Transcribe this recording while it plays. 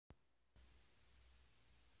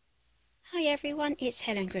Hi everyone, it's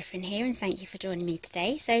Helen Griffin here and thank you for joining me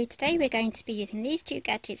today. So today we're going to be using these two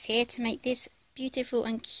gadgets here to make this beautiful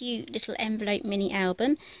and cute little envelope mini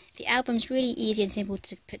album. The album's really easy and simple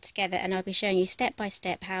to put together and I'll be showing you step by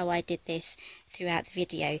step how I did this throughout the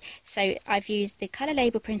video. So I've used the colour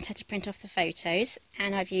label printer to print off the photos,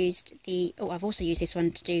 and I've also used this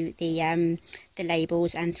one to do the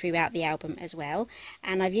labels and throughout the album as well.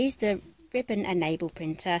 And I've used the ribbon and label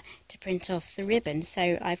printer to print off the ribbon.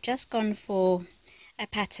 So I've just gone for a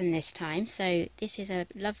pattern this time. So this is a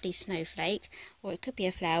lovely snowflake, or it could be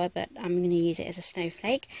a flower, but I'm going to use it as a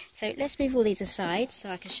snowflake. So let's move all these aside so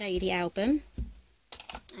I can show you the album,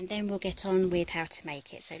 and then we'll get on with how to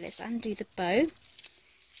make it. So let's undo the bow.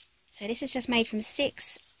 So this is just made from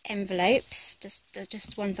 6 envelopes,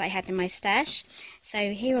 just ones I had in my stash.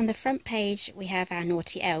 So here on the front page we have our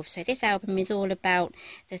naughty elves. So this album is all about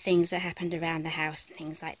the things that happened around the house and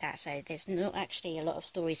things like that. So there's not actually a lot of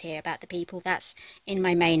stories here about the people. That's in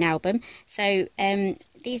my main album. So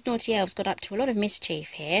these naughty elves got up to a lot of mischief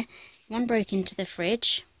here. One broke into the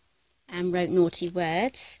fridge and wrote naughty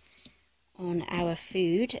words on our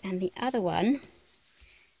food, and the other one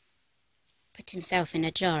put himself in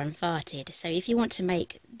a jar and farted. So if you want to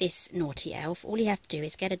make this naughty elf, all you have to do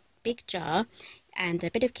is get a big jar and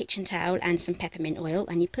a bit of kitchen towel and some peppermint oil,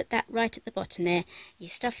 and you put that right at the bottom there. You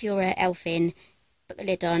stuff your elf in, put the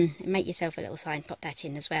lid on, and make yourself a little sign, pop that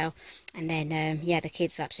in as well. And then yeah, the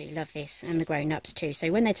kids absolutely love this, and the grown-ups too.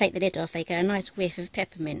 So when they take the lid off, they get a nice whiff of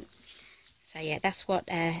peppermint. So yeah, that's what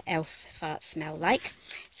elf farts smell like.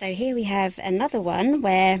 So here we have another one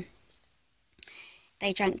where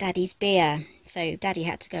they drank Daddy's beer, so Daddy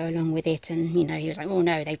had to go along with it, and you know, he was like, oh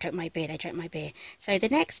no, they drank my beer, they drank my beer. So the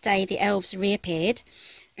next day the elves reappeared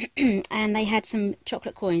and they had some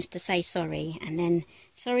chocolate coins to say sorry, and then,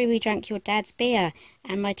 sorry we drank your dad's beer.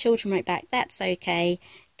 And my children wrote back, that's okay,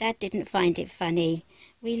 Dad didn't find it funny,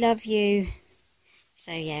 we love you.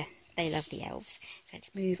 So yeah, they love the elves. So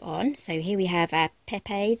let's move on. So here we have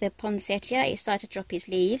Pepe the poinsettia. He started to drop his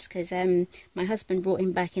leaves because my husband brought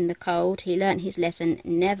him back in the cold. He learnt his lesson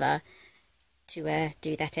never to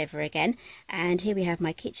do that ever again. And here we have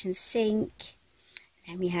my kitchen sink.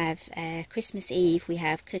 Then we have Christmas Eve. We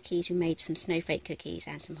have cookies. We made some snowflake cookies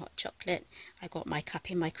and some hot chocolate. I got my cup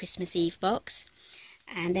in my Christmas Eve box.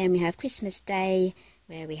 And then we have Christmas Day,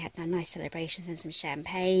 where we had nice celebrations and some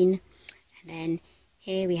champagne. And then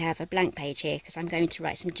here we have a blank page here because I'm going to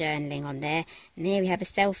write some journaling on there. And here we have a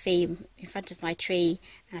selfie in front of my tree,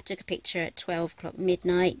 and I took a picture at 12 o'clock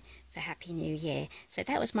midnight for Happy New Year. So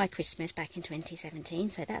that was my Christmas back in 2017.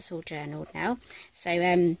 So that's all journaled now. So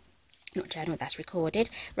not journaled, that's recorded.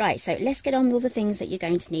 Right, so let's get on with all the things that you're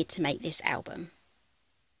going to need to make this album.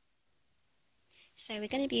 So we're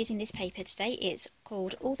going to be using this paper today. It's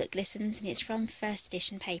called All That Glistens and it's from first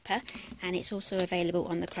edition paper, and it's also available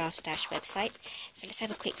on the CraftStash website. So let's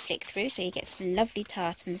have a quick flick through. So you get some lovely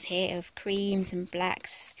tartans here of creams and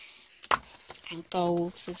blacks and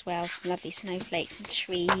golds as well, some lovely snowflakes and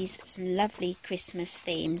trees, some lovely Christmas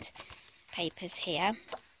themed papers here.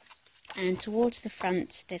 And towards the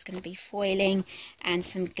front there's going to be foiling and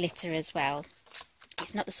some glitter as well.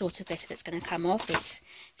 It's not the sort of glitter that's going to come off, it's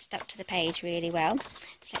stuck to the page really well.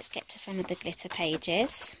 So let's get to some of the glitter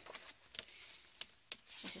pages.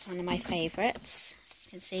 This is one of my favourites. You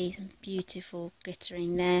can see some beautiful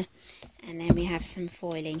glittering there, and then we have some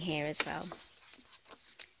foiling here as well.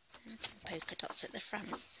 And some polka dots at the front.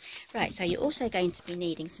 Right, so you're also going to be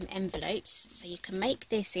needing some envelopes, so you can make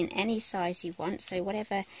this in any size you want, so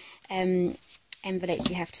whatever envelopes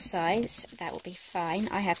you have to size, that will be fine.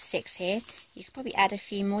 I have 6 here. You could probably add a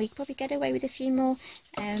few more. You could probably get away with a few more.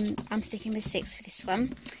 I'm sticking with 6 for this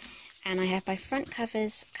one. And I have my front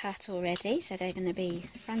covers cut already, so they're going to be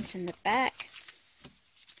front and the back.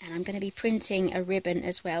 And I'm going to be printing a ribbon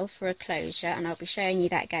as well for a closure, and I'll be showing you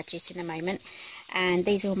that gadget in a moment. And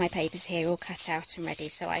these are all my papers here, all cut out and ready.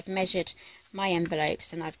 So I've measured my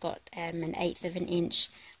envelopes, and I've got an 1/8 of an inch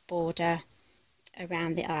border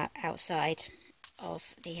around the outside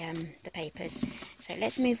of the papers. So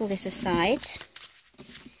let's move all this aside.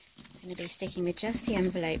 I'm going to be sticking with just the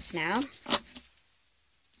envelopes now. So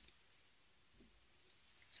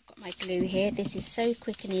I've got my glue here. This is so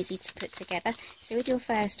quick and easy to put together. So with your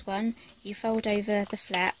first one, you fold over the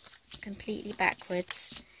flap completely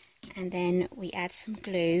backwards, and then we add some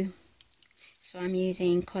glue. So I'm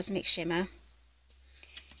using Cosmic Shimmer.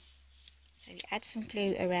 So we add some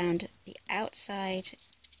glue around the outside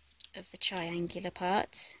of the triangular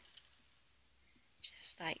part,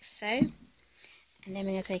 just like so. And then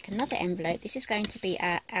we're going to take another envelope. This is going to be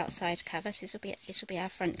our outside cover, so this will be our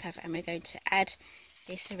front cover, and we're going to add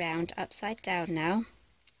this around upside down now.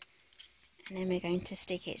 And then we're going to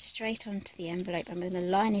stick it straight onto the envelope. I'm going to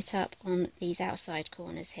line it up on these outside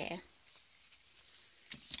corners here.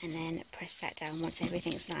 And then press that down once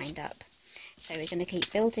everything's lined up. So we're going to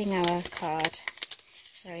keep building our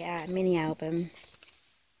our mini album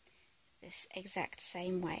this exact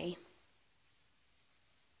same way.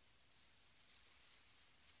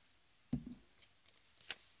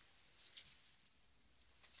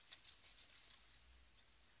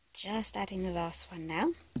 Just adding the last one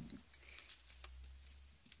now.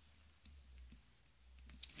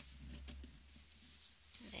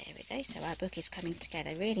 There we go, so our book is coming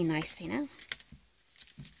together really nicely now.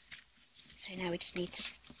 So now we just need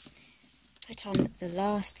to put on the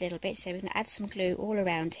last little bit, so we're going to add some glue all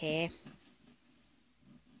around here.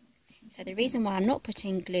 So the reason why I'm not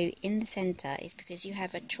putting glue in the centre is because you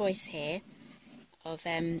have a choice here of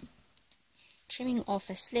trimming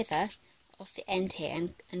off a slither off the end here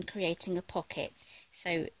and creating a pocket.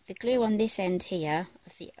 So the glue on this end here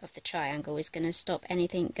of the triangle is going to stop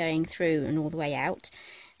anything going through and all the way out,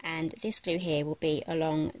 and this glue here will be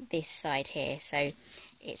along this side here, so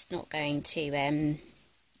it's not going to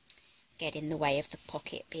get in the way of the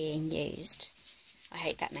pocket being used. I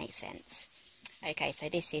hope that makes sense. Okay, so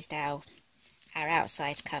this is now our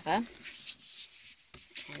outside cover,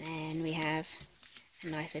 and then we have a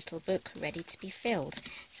nice little book ready to be filled.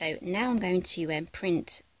 So now I'm going to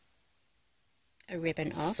print a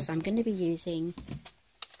ribbon off. So I'm going to be using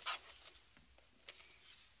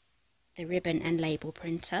the ribbon and label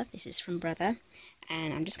printer. This is from Brother,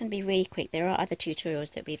 and I'm just going to be really quick. There are other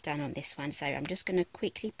tutorials that we've done on this one, so I'm just going to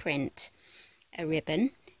quickly print a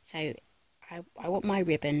ribbon. So I want my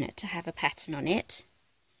ribbon to have a pattern on it.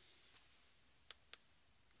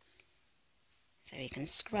 So you can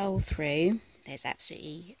scroll through. There's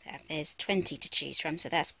 20 to choose from, so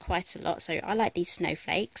that's quite a lot. So I like these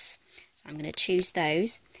snowflakes, so I'm going to choose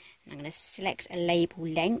those, and I'm going to select a label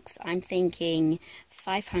length. I'm thinking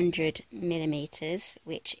 500 millimeters,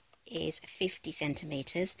 which is 50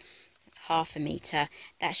 centimeters. That's half a meter.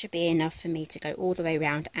 That should be enough for me to go all the way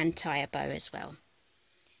around and tie a bow as well.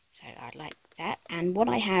 So I like that. And what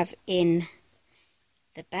I have in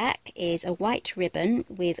the back is a white ribbon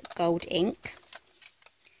with gold ink.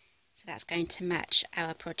 So that's going to match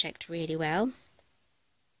our project really well.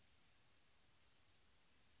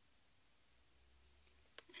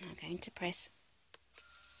 And I'm going to press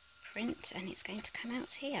print, and it's going to come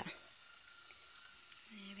out here.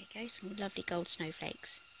 There we go, some lovely gold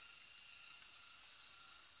snowflakes.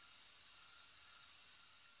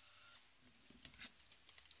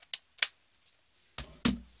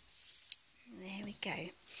 There we go.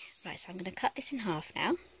 Right, so I'm going to cut this in half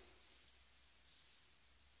now.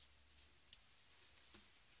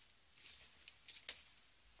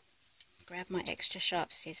 Grab my extra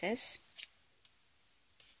sharp scissors,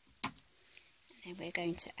 and then we're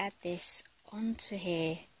going to add this onto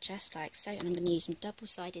here just like so, and I'm going to use some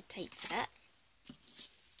double-sided tape for that.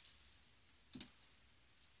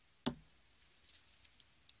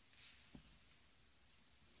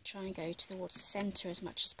 Try and go towards the centre as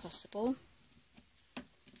much as possible.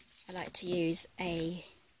 I like to use a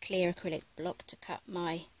clear acrylic block to cut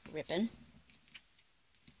my ribbon.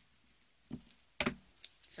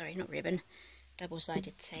 Sorry, not ribbon,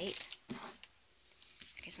 double-sided tape.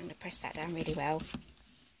 Okay, so I'm going to press that down really well.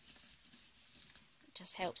 It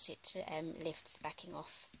just helps it to lift the backing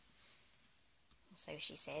off, so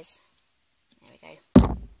she says. There we go.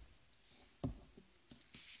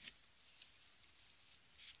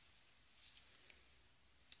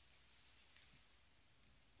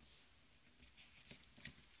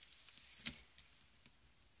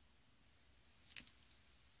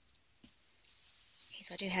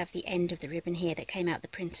 So I do have the end of the ribbon here that came out the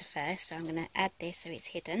printer first, so I'm going to add this so it's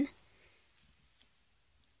hidden.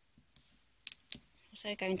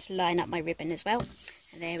 Also going to line up my ribbon as well,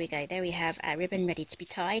 and there we go, there we have our ribbon ready to be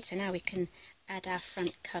tied. So now we can add our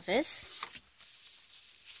front covers.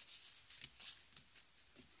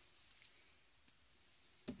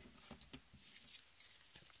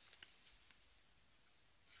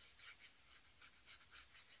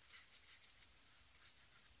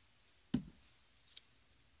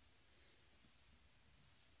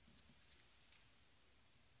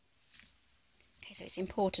 So it's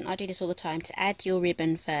important, I do this all the time, to add your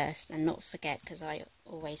ribbon first and not forget, because I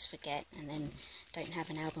always forget and then don't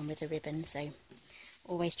have an album with a ribbon. So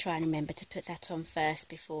always try and remember to put that on first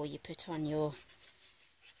before you put on your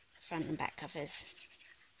front and back covers.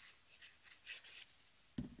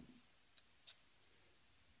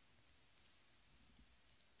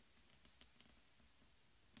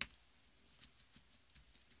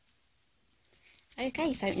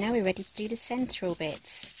 Okay, so now we're ready to do the central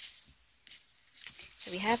bits. So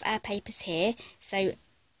we have our papers here. So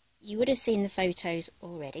you would have seen the photos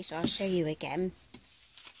already, so I'll show you again.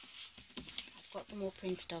 I've got them all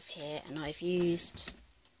printed off here, and I've used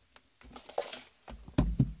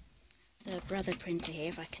the Brother printer here,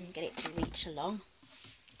 if I can get it to reach along.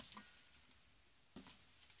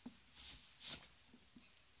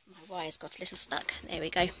 My wire's got a little stuck. There we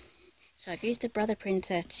go. So I've used the Brother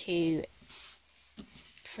printer to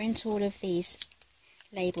print all of these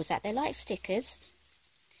labels out. They're like stickers,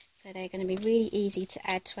 so they're going to be really easy to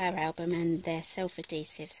add to our album, and they're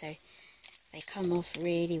self-adhesive, so they come off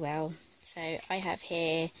really well. So I have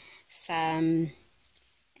here some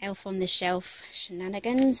Elf on the Shelf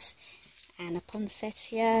shenanigans and a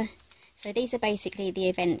poinsettia. So these are basically the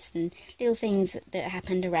events and little things that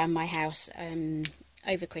happened around my house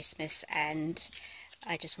over Christmas, and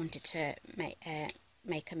I just wanted to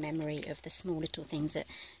make a memory of the small little things that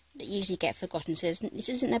usually get forgotten. So this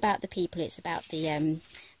isn't about the people, it's about the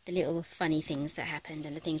little funny things that happened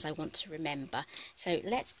and the things I want to remember. So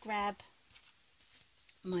let's grab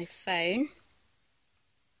my phone.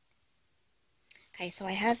 Okay, so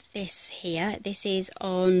I have this here. This is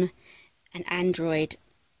on an Android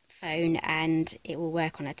phone, and it will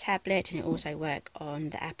work on a tablet, and it will also work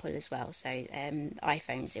on the Apple as well. So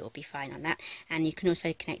iPhones, it will be fine on that, and you can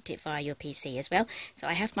also connect it via your PC as well. So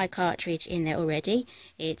I have my cartridge in there already.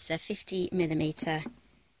 It's a 50mm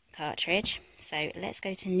cartridge. So let's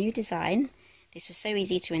go to New Design. This was so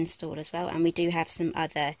easy to install as well, and we do have some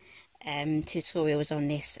other tutorials on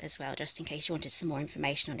this as well, just in case you wanted some more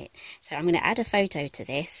information on it. So I'm going to add a photo to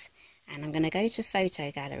this, and I'm going to go to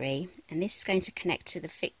Photo Gallery, and this is going to connect to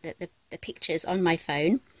the pictures on my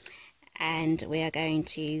phone, and we are going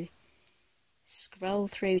to scroll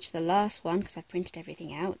through to the last one because I've printed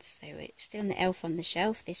everything out. So it's still in the Elf on the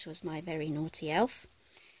Shelf. This was my very naughty elf.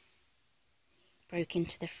 Broke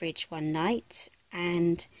into the fridge one night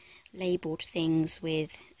and labelled things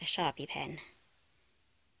with a Sharpie pen.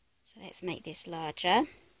 So let's make this larger.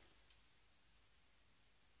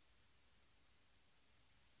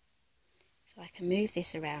 So I can move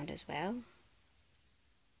this around as well.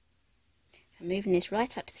 So I'm moving this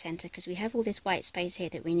right up to the centre because we have all this white space here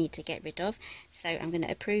that we need to get rid of. So I'm going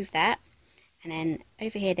to approve that. And then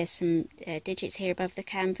over here there's some digits here above the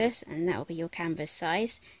canvas, and that will be your canvas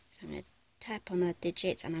size. So I'm going to tap on the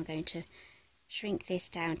digits, and I'm going to shrink this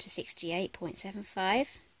down to 68.75.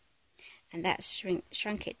 And that's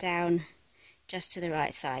shrunk it down just to the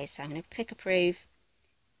right size. So I'm going to click approve.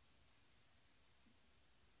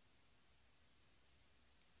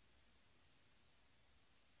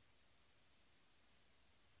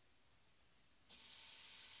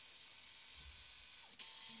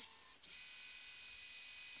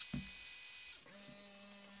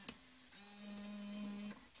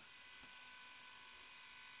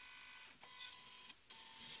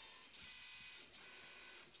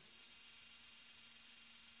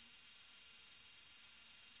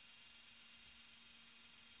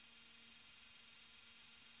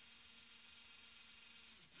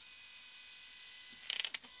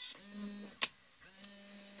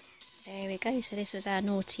 There we go. So this was our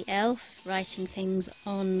naughty elf writing things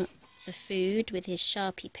on the food with his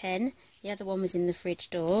Sharpie pen. The other one was in the fridge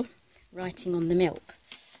door writing on the milk.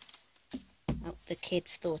 Oh, the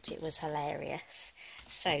kids thought it was hilarious.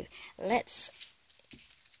 So let's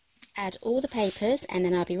add all the papers, and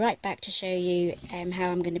then I'll be right back to show you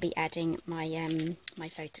how I'm going to be adding my my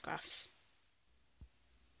photographs.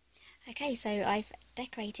 Okay, so I've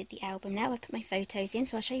decorated the album now. I've put my photos in,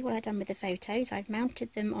 so I'll show you what I've done with the photos. I've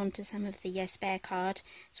mounted them onto some of the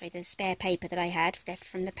the spare paper that I had left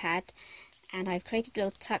from the pad, and I've created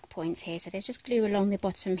little tuck points here. So there's just glue along the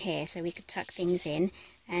bottom here so we could tuck things in,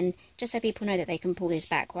 and just so people know that they can pull this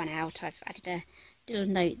back one out, I've added a little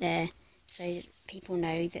note there so people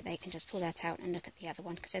know that they can just pull that out and look at the other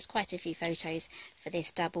one, because there's quite a few photos for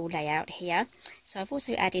this double layout here. So I've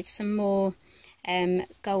also added some more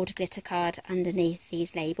gold glitter card underneath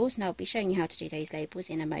these labels, and I'll be showing you how to do those labels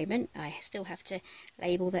in a moment. I still have to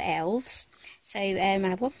label the elves. So I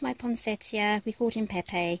have one for my poinsettia, we called him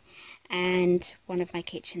Pepe, and one of my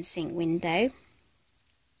kitchen sink window.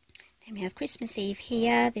 Then we have Christmas Eve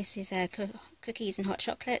here. This is cookies and hot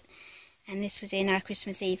chocolate, and this was in our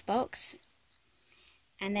Christmas Eve box.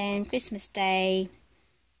 And then Christmas Day,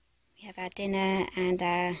 we have our dinner and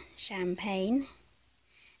our champagne.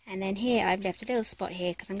 And then here I've left a little spot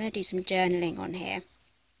here because I'm going to do some journaling on here,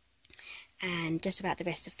 and just about the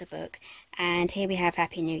rest of the book. And here we have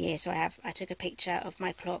Happy New Year. So I took a picture of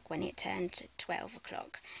my clock when it turned 12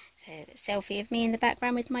 o'clock. So a selfie of me in the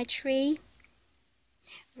background with my tree.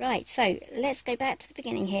 Right, so let's go back to the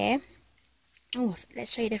beginning here. Oh,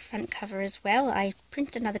 let's show you the front cover as well. I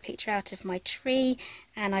printed another picture out of my tree,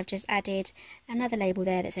 and I've just added another label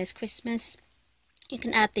there that says Christmas. You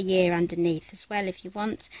can add the year underneath as well if you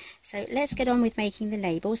want. So let's get on with making the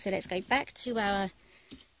label. So let's go back to our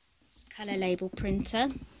colour label printer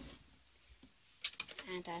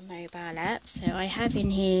and our mobile app. So I have in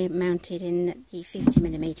here mounted in the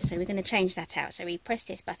 50mm, so we're going to change that out. So we press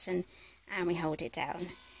this button and we hold it down,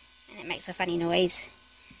 and it makes a funny noise.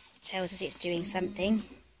 It tells us it's doing something,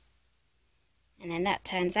 and then that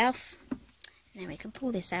turns off, and then we can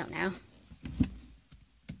pull this out now.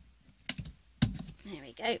 There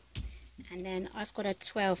we go. And then I've got a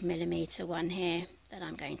 12mm one here that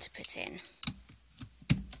I'm going to put in.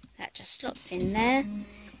 That just slots in there.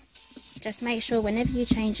 Just make sure whenever you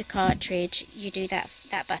change a cartridge you do that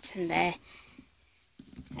button there.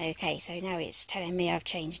 Okay, so now it's telling me I've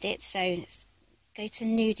changed it, so let's go to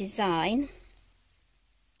new design,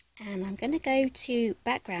 and I'm going to go to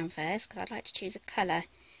background first because I'd like to choose a colour.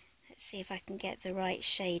 Let's see if I can get the right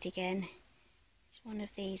shade again. It's one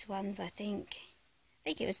of these ones, I think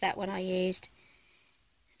it was that one I used.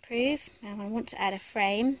 Approve. Now I want to add a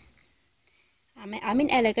frame. I'm in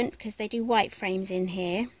elegant because they do white frames in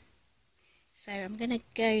here. So I'm going to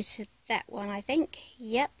go to that one, I think.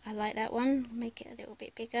 Yep, I like that one. Make it a little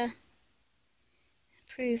bit bigger.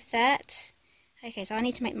 Approve that. Okay, so I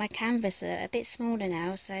need to make my canvas a bit smaller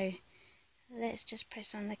now. So let's just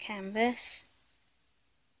press on the canvas.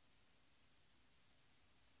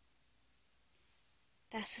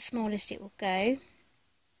 That's the smallest it will go.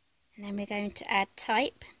 And then we're going to add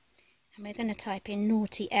type. And we're going to type in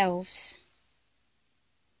Naughty Elves.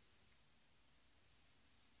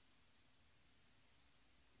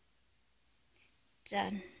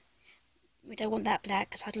 Done. We don't want that black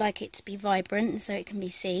because I'd like it to be vibrant so it can be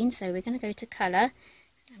seen. So we're going to go to colour.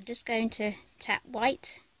 I'm just going to tap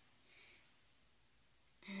white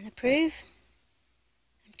and approve.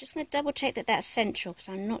 I'm just going to double check that that's central because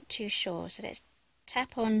I'm not too sure. So let's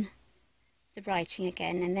tap on the writing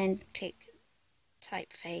again and then click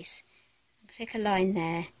typeface. Click a line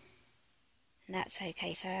there, and that's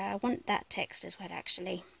okay. So I want that text as well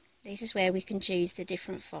actually. This is where we can choose the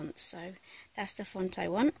different fonts, so that's the font I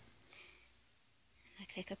want. I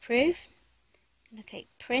click approve, I'm going to click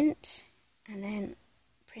print, and then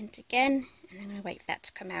print again, and then I'm going to wait for that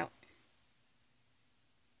to come out.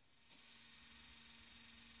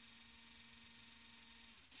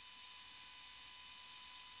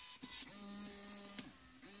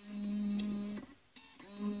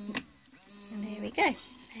 And there we go,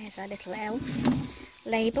 there's our little elf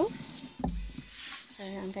label. So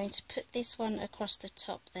I'm going to put this one across the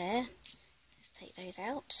top there. Let's take those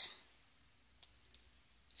out.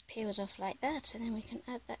 Just peels off like that, and then we can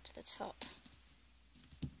add that to the top.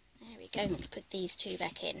 There we go, we can put these two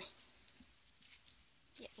back in.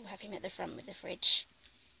 Yeah, we'll have him at the front with the fridge.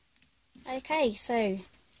 Okay, so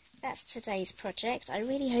that's today's project. I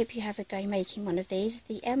really hope you have a go making one of these.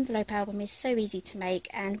 The envelope album is so easy to make,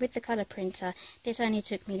 and with the colour printer this only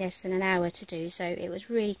took me less than an hour to do, so it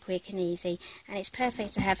was really quick and easy, and it's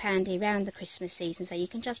perfect to have handy around the Christmas season, so you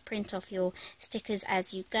can just print off your stickers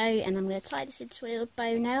as you go. And I'm going to tie this into a little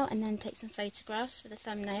bow now and then take some photographs for the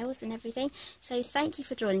thumbnails and everything. So thank you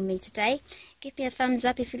for joining me today. Give me a thumbs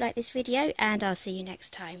up if you like this video, and I'll see you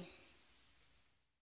next time.